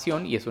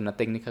información, y es una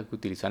técnica que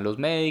utilizan los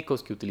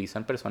médicos, que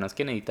utilizan personas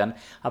que necesitan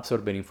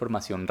absorber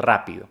información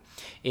rápido.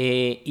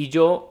 Y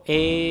yo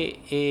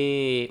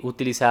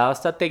utilizaba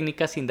esta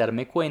técnica sin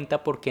darme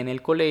cuenta porque en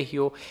el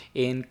colegio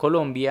en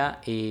Colombia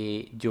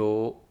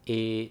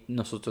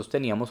nosotros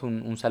teníamos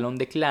un salón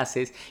de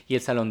clases, y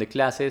el salón de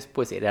clases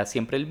pues era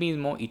siempre el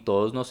mismo y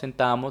todos nos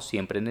sentábamos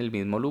siempre en el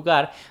mismo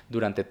lugar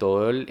durante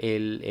todo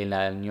el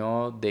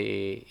año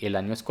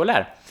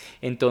escolar.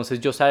 Entonces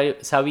yo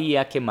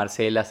sabía que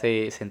Marcela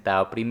se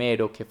sentaba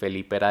primero, que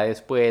Felipe era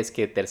después,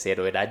 que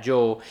tercero era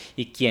yo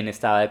y quién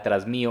estaba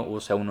detrás mío. O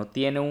sea, uno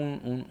tiene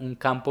un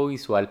campo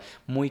visual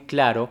muy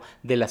claro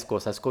de las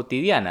cosas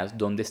cotidianas,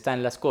 dónde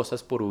están las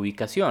cosas por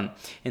ubicación.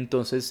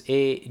 Entonces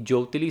yo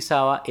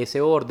utilizaba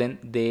ese orden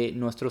de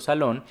nuestro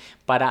salón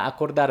para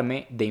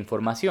acordarme de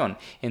información.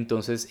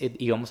 Entonces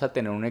íbamos a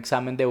tener un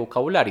examen de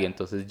vocabulario.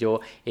 Entonces yo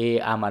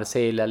a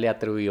Marcela le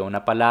atribuía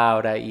una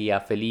palabra, y a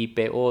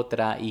Felipe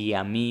otra, y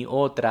a mí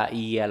otra,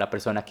 y a la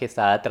persona que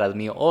estaba detrás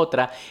mío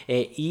otra.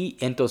 Y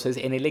entonces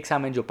en el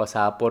examen yo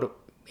pasaba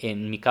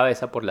en mi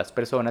cabeza por las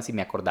personas y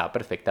me acordaba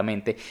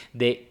perfectamente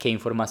de qué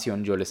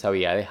información yo les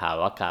había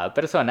dejado a cada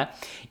persona.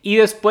 Y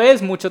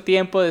después, mucho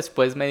tiempo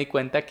después, me di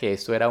cuenta que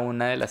esto era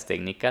una de las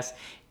técnicas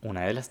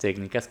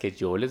que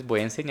yo les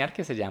voy a enseñar,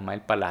 que se llama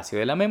el Palacio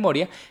de la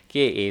Memoria,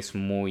 que es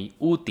muy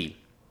útil.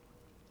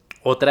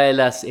 Otra de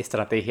las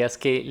estrategias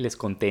que les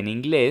conté en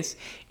inglés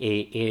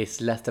es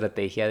la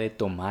estrategia de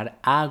tomar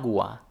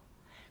agua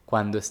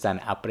cuando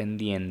están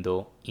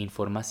aprendiendo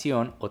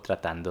información o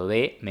tratando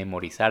de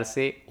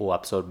memorizarse o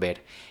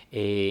absorber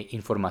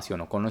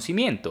información o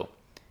conocimiento.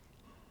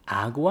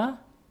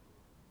 ¿Agua?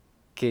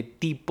 ¿Qué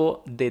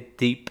tipo de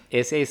tip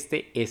es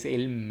este? Es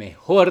el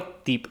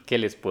mejor tip que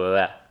les puedo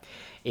dar.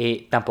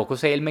 Tampoco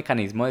sé el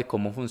mecanismo de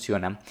cómo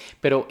funciona,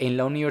 pero en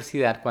la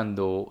universidad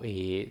cuando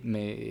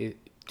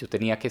yo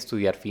tenía que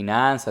estudiar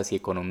finanzas y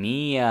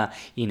economía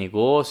y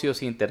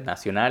negocios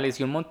internacionales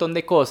y un montón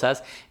de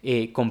cosas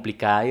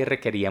complicadas, y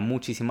requería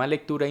muchísima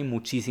lectura y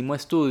muchísimo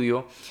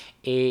estudio,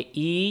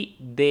 y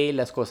de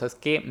las cosas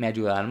que me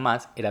ayudaban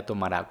más era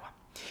tomar agua.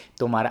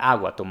 Tomar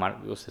agua,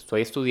 o sea,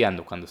 estoy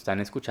estudiando, cuando están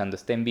escuchando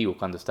este en vivo,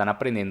 cuando están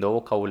aprendiendo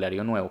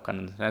vocabulario nuevo,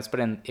 cuando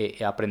están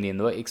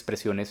aprendiendo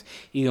expresiones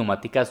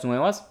idiomáticas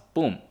nuevas,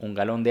 ¡pum! Un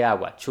galón de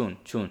agua, chun,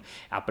 chun.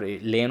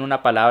 Leen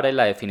una palabra en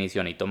la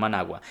definición y toman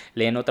agua.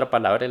 Leen otra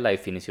palabra en la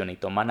definición y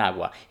toman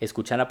agua.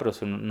 Escuchan la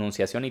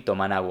pronunciación y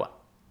toman agua.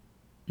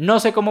 No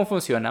sé cómo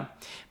funciona,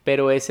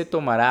 pero ese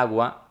tomar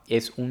agua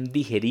es un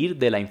digerir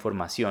de la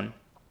información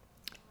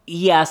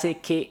y hace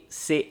que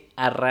se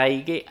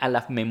arraigue a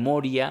la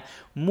memoria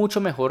mucho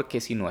mejor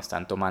que si no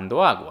están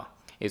tomando agua.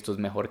 Esto es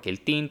mejor que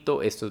el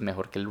tinto, esto es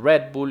mejor que el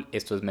Red Bull,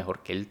 esto es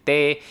mejor que el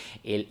té.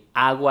 El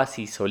agua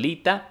así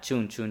solita,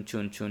 chun, chun,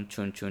 chun, chun,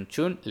 chun, chun,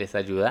 chun, les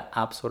ayuda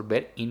a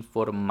absorber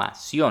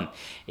información.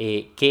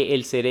 Que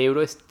el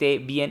cerebro esté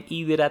bien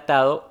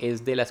hidratado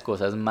es de las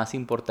cosas más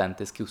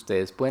importantes que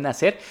ustedes pueden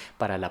hacer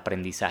para el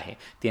aprendizaje.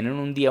 Tienen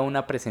un día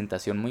una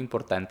presentación muy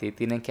importante y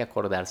tienen que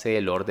acordarse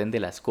del orden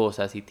de las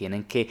cosas y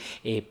tienen que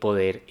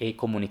poder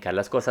comunicar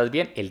las cosas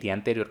bien. El día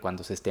anterior,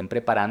 cuando se estén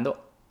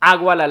preparando,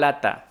 agua a la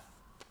lata.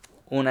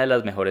 una de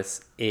las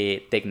mejores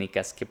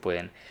técnicas que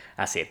pueden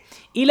hacer.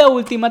 Y la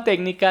última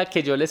técnica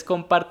que yo les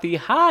compartí,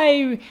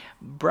 hi,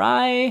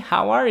 Bri,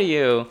 how are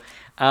you?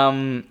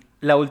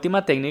 La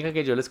última técnica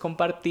que yo les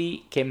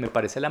compartí, que me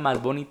parece la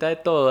más bonita de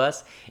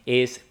todas,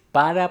 es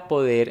para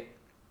poder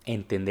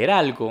entender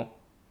algo,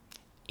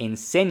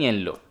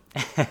 enséñenlo.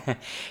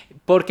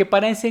 Porque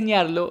para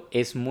enseñarlo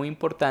es muy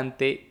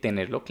importante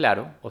tenerlo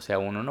claro, o sea,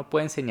 uno no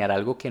puede enseñar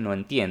algo que no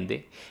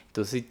entiende.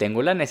 Entonces, si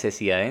tengo la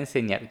necesidad de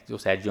enseñar, o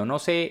sea, yo no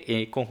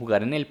sé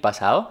conjugar en el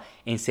pasado,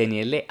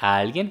 enséñenle a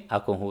alguien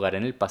a conjugar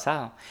en el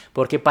pasado.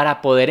 Porque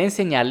para poder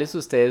enseñarles,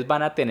 ustedes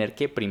van a tener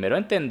que primero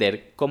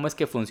entender cómo es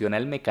que funciona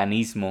el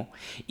mecanismo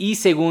y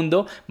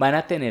segundo, van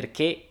a tener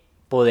que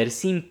poder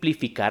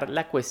simplificar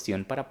la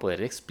cuestión para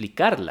poder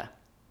explicarla.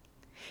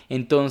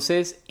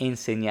 Entonces,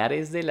 enseñar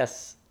es de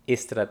las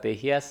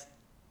estrategias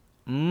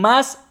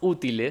más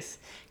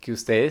útiles que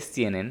ustedes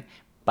tienen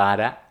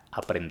para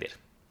aprender.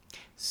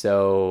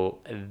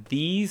 So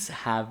these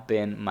have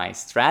been my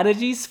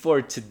strategies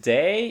for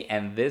today,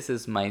 and this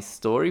is my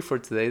story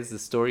for today. It's the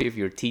story of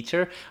your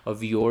teacher,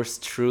 of yours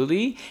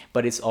truly,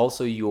 but it's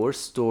also your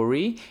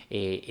story.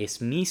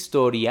 Es mi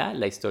historia,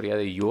 la historia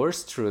de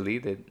yours truly,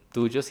 de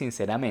tuyo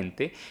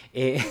sinceramente,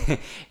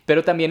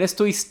 pero también es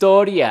tu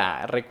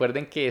historia.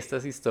 Recuerden que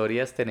estas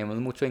historias tenemos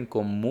mucho en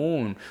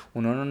común.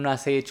 Uno no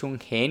nace hecho un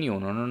genio,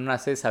 uno no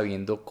nace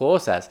sabiendo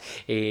cosas,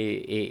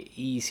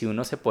 y si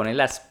uno se pone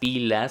las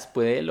pilas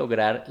puede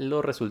lograr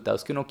los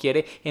resultados que uno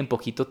quiere en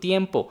poquito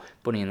tiempo,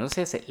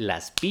 poniéndose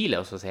las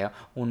pilas. O sea,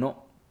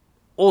 uno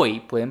hoy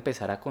puede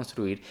empezar a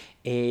construir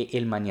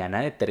el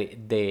mañana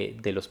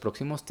de los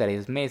próximos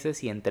 3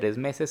 meses y en 3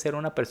 meses ser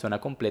una persona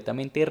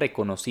completamente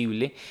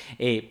reconocible,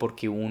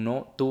 porque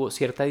uno tuvo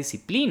cierta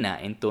disciplina.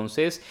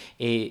 Entonces,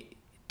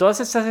 todas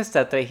estas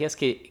estrategias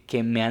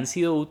que me han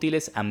sido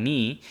útiles a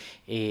mí,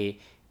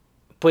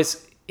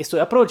 pues estoy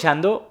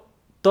aprovechando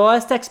toda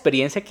esta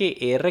experiencia que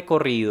he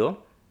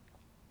recorrido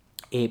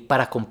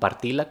para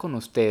compartirla con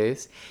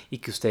ustedes y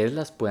que ustedes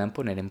las puedan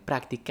poner en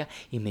práctica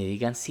y me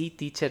digan, sí,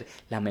 teacher,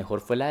 la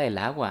mejor fue la del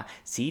agua,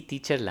 sí,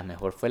 teacher, la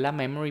mejor fue la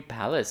Memory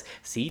Palace,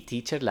 sí,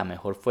 teacher, la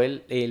mejor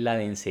fue la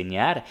de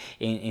enseñar.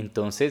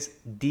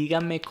 Entonces,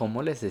 díganme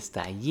cómo les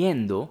está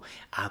yendo,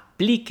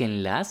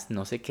 aplíquenlas,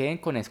 no se queden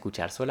con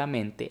escuchar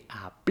solamente,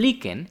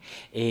 apliquen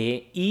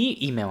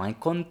y me van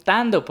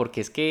contando,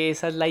 porque es que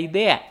esa es la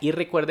idea. Y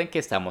recuerden que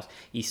estamos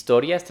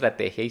historia,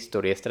 estrategia,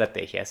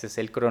 ese es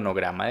el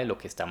cronograma de lo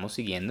que estamos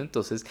siguiendo.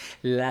 Entonces,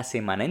 la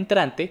semana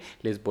entrante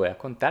les voy a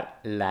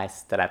contar la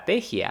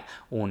estrategia,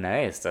 una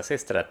de estas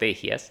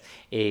estrategias,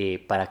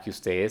 para que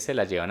ustedes se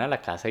la lleven a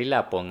la casa y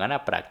la pongan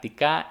a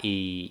práctica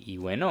y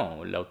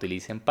bueno, la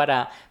utilicen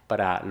para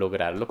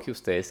lograr lo que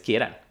ustedes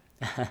quieran.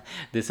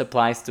 This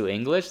applies to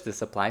English,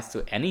 this applies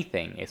to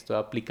anything. Esto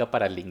aplica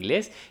para el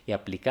inglés y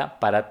aplica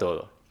para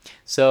todo.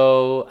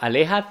 So,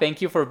 Aleja, thank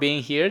you for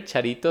being here.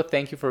 Charito,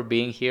 thank you for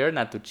being here.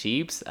 Natu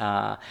Chips,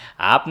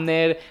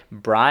 Abner,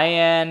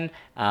 Brian,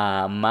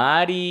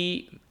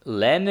 Mari,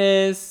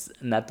 Lennis,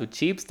 Natu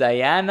Chips,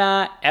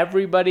 Diana,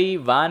 everybody,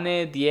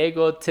 Vane,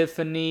 Diego,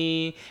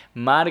 Tiffany,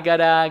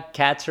 Margara,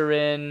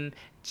 Catherine,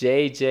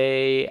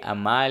 JJ,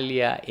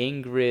 Amalia,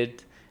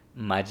 Ingrid,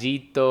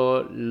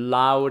 Majito,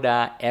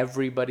 Laura,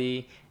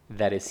 everybody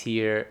that is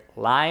here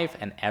live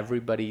and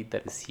everybody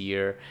that is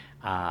here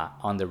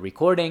on the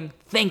recording.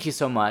 Thank you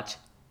so much.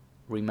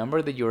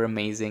 Remember that you're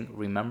amazing.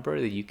 Remember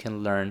that you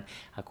can learn.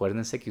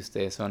 Acuérdense que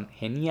ustedes son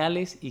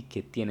geniales y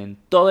que tienen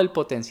todo el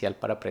potencial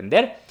para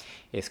aprender.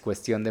 Es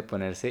cuestión de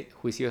ponerse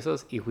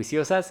juiciosos y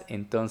juiciosas.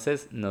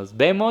 Entonces nos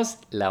vemos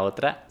la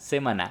otra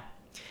semana.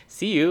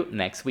 See you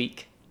next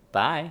week.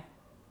 Bye.